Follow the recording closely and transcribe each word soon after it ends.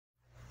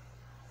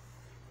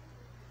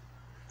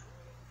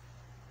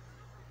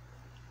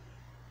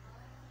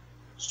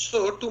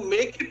So to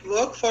make it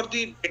work for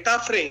the data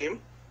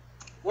frame,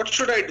 what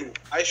should I do?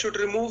 I should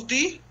remove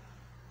the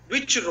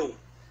which row?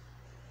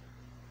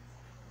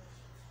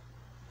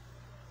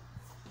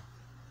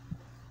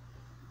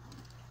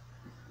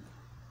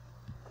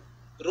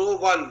 Row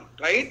 1,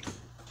 right?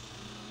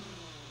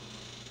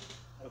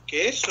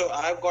 Okay, so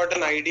I've got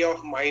an idea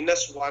of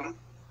 -1.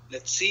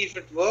 Let's see if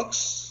it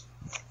works.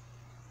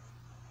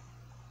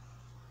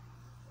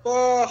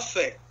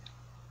 Perfect.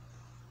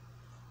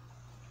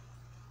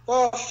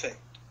 Perfect.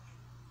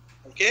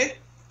 Okay.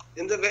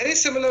 In the very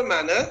similar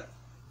manner,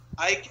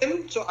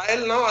 so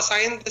I'll now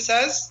assign this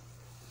as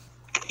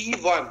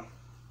D1.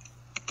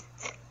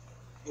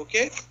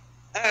 Okay.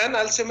 And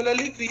I'll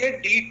similarly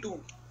create D2,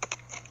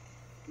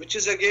 which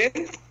is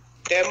again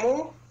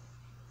demo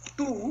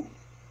 2,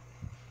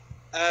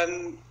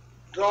 and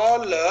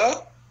draw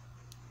a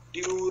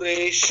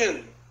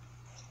duration,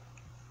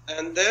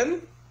 and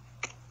then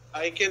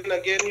I can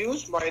again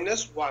use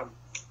 -1,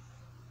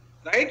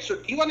 right? So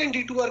D1 and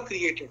D2 are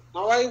created.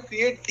 Now I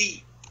create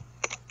D,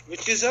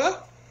 which is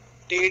a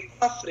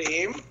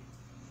data.frame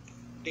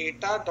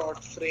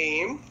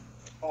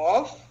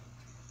of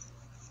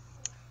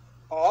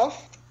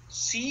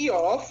C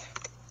of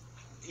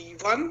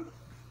D1,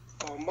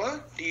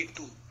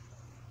 D2.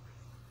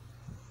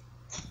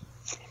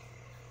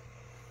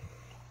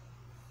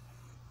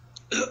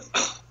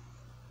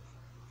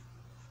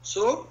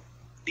 So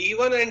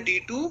D1 and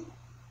D2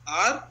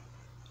 are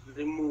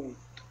removed.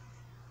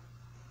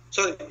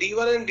 Sorry,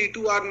 D1 and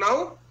D2 are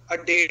now a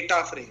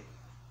data frame.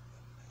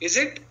 Is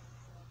it?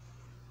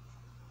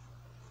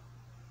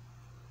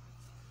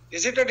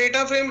 Is it a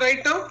data frame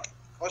right now?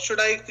 Or should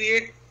I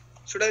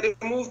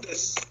remove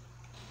this?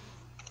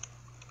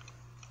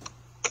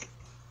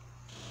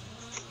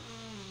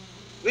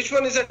 Which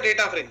one is a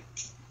data frame?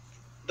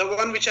 The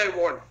one which I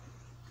want.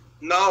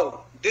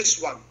 Now, this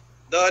one.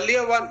 The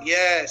earlier one,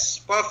 yes,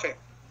 perfect,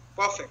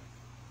 perfect.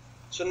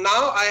 So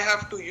now I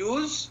have to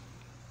use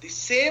the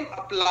same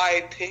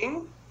apply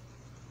thing,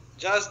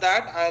 just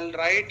that I'll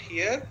write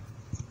here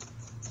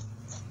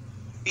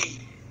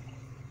D,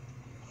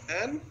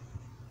 and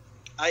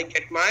I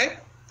get my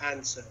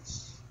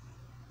answers.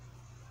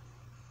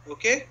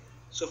 Okay,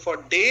 so for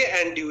day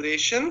and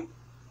duration,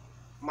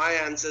 my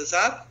answers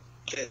are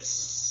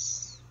this.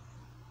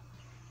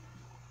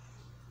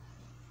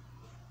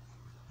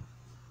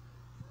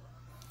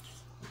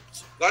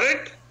 Got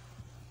it?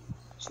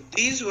 So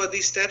these were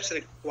the steps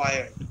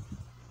required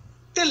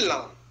till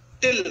now.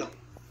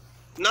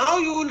 Now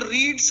you will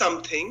read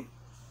something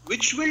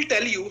which will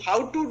tell you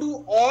how to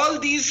do all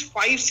these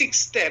 5-6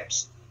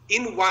 steps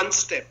in one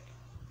step,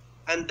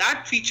 and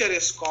that feature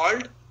is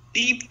called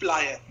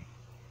dplyr.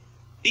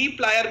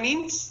 Dplyr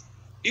means,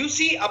 you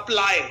see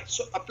apply.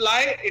 So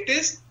apply, it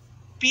is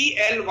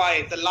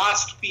PLY, the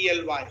last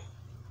PLY.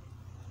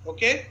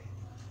 Okay,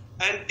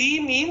 and D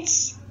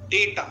means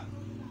data.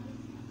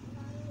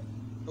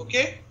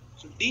 Okay,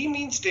 so D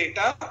means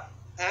data,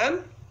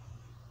 and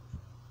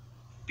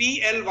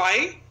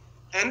PLY,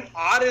 and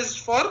R is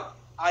for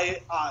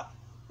IR.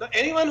 Now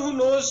anyone who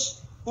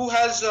knows, who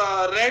has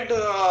read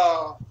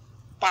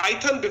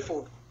Python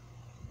before,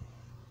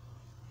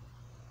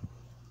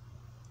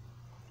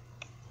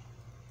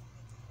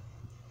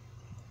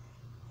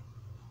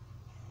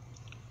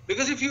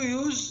 because if you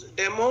use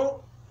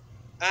demo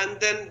and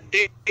then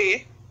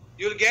day,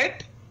 you'll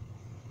get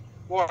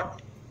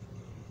what?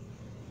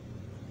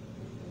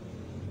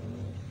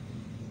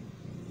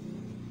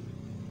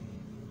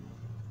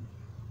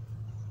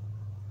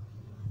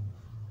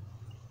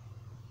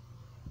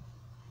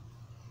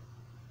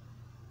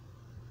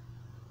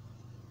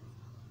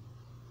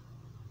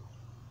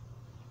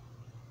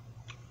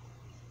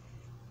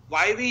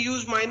 Why we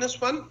use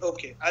 -1?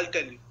 Okay, I'll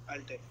tell you.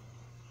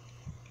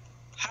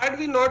 Had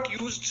we not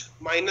used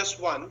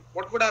 -1,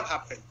 what would have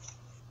happened?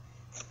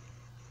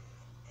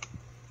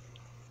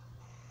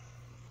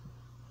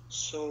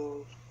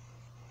 So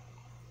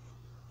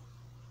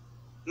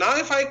now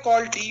if I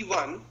call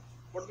D1,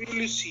 what will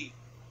you see?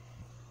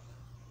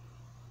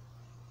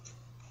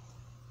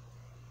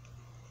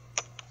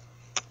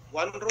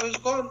 One row is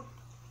gone.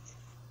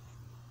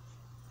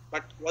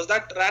 But was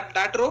that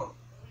row?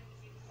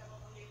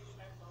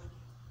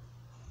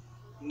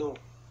 No,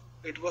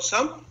 it was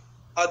some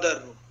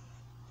other row.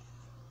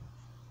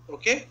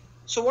 Okay,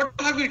 so what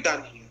have we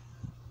done here?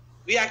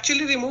 We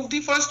actually removed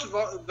the first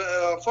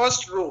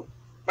row,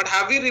 but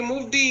have we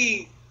removed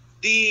the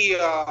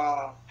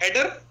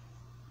header?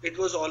 It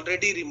was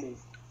already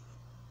removed.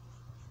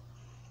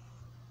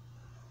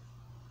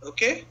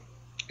 Okay,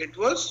 it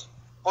was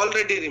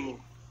already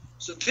removed.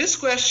 So this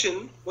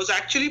question was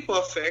actually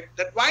perfect,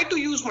 that why to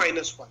use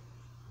 -1?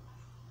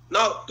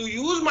 Now to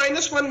use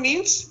 -1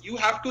 means you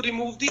have to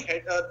remove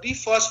the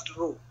first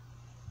row.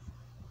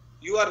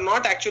 You are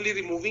not actually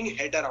removing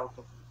header out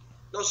of it.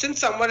 Now since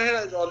someone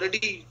has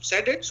already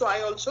said it, so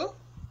I also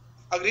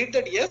agreed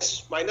that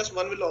yes,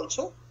 -1 will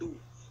also do.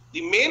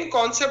 The main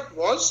concept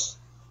was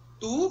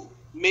to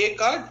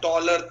make a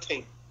dollar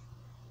thing.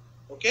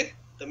 Okay,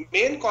 the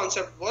main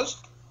concept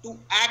was to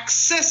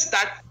access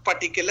that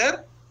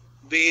particular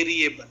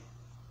variable.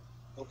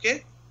 Okay,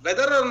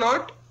 whether or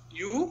not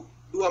you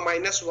do a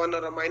 -1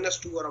 or a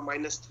 -2 or a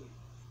 -3,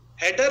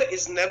 header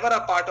is never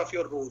a part of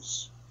your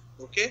rows.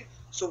 Okay,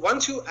 so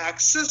once you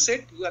access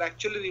it, you are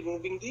actually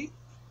removing the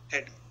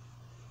header.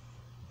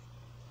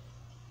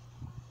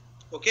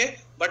 Okay,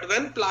 but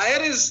when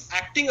plier is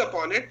acting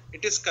upon it,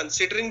 it is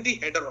considering the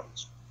header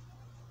also.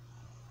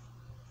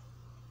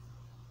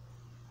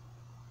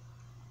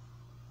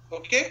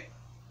 Okay,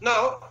 now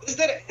is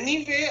there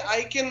any way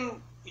I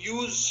can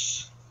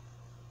use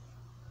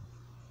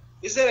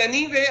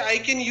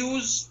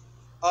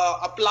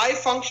apply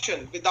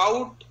function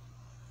without,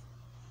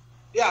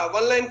 yeah,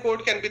 one line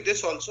code can be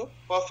this also,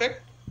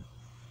 perfect.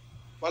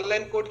 One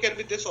line code can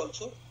be this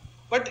also.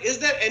 But is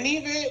there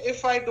any way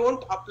if I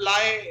don't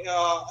apply,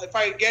 if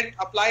I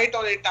apply it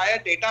on entire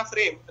data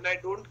frame and I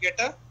don't get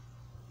a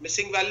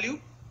missing value?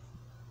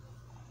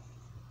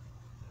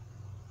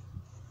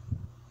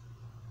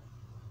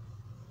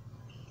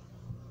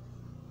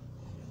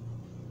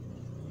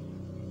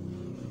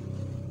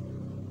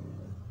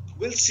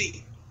 We'll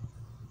see.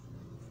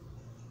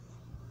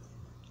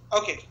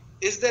 Okay,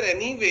 is there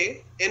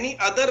any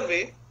other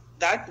way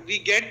that we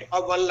get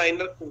a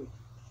one-liner code?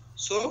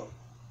 So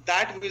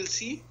that we'll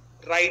see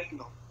right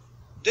now.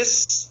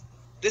 This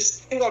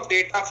thing of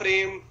data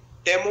frame,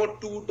 demo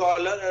 $2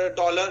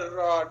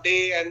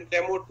 day and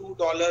demo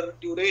 $2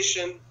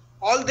 duration,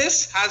 all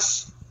this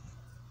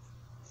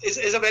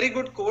is a very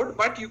good code,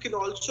 but you can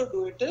also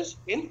do it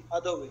in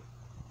other way.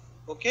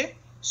 Okay,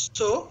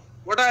 so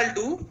what I'll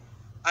do,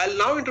 I'll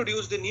now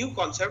introduce the new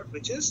concept,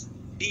 which is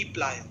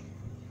dplyr.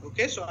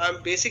 Okay, so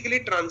I'm basically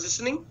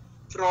transitioning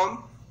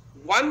from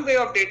one way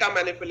of data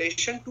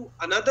manipulation to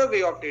another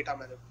way of data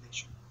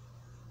manipulation.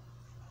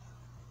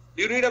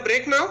 Do you need a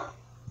break now?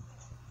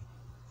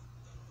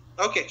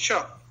 Okay,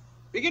 sure.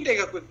 We can take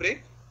a quick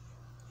break.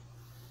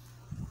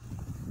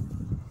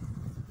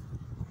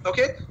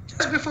 Okay,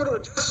 just before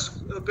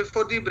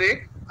the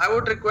break, I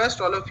would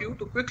request all of you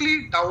to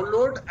quickly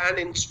download and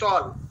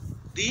install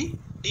the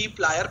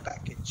dplyr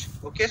package.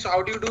 Okay, so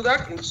how do you do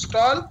that?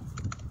 Install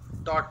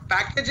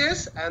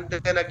 .packages and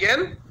then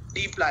again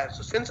dplyr.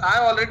 So since I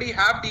already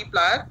have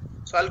dplyr,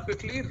 so I'll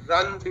quickly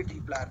run the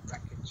dplyr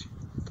package.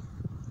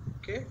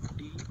 Okay,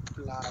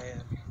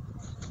 dplyr.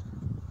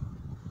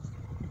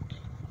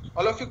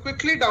 All of you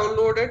quickly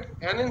download it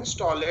and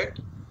install it,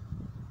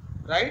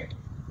 right?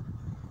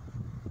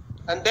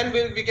 And then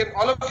we can,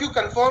 all of you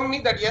confirm me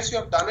that yes, you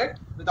have done it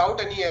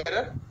without any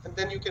error, and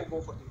then you can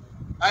go for the.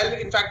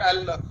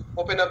 I'll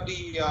open up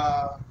the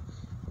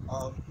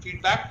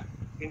feedback,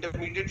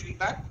 intermediate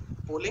feedback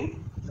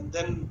polling, and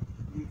then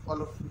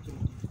all of you can.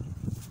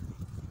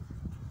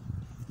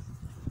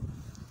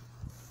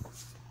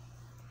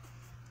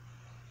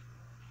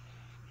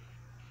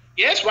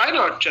 Yes, why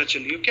not,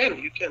 Churchill? You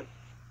can.